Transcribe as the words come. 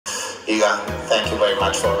Iga, thank you very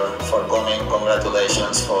much for coming.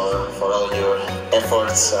 Congratulations for all your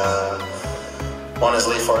efforts.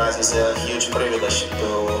 Honestly, for us, it's a huge privilege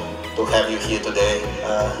to have you here today.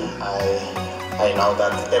 I know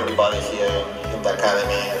that everybody here in the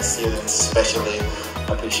academy, and students especially,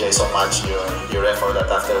 appreciate so much your effort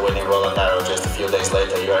that after winning Roland Garros just a few days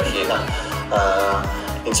later you are here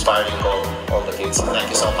inspiring all the kids. Thank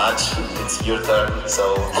you so much. It's your turn,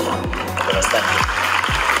 so thank you.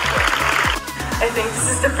 I think this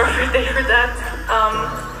is the perfect day for that.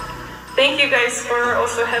 Thank you guys for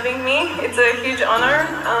also having me. It's a huge honor.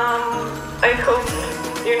 I hope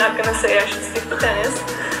you're not gonna say I should stick to tennis.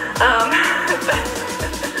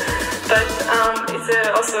 But it's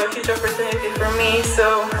also a huge opportunity for me,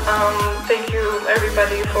 so thank you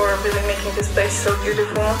everybody for really making this place so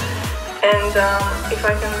beautiful. And if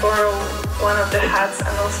I can borrow one of the hats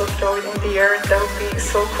and also throw it in the air, that would be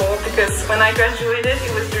so cool, because when I graduated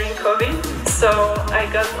it was during COVID, so I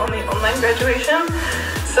got only online graduation.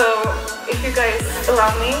 So if you guys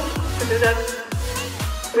allow me to do that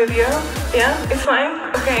with you, yeah, it's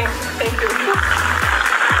fine? Okay, thank you.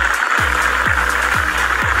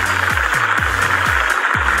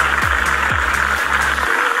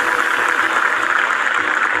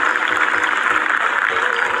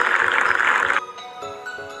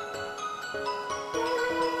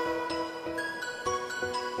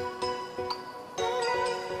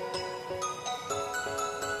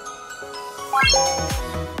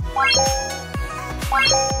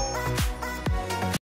 What?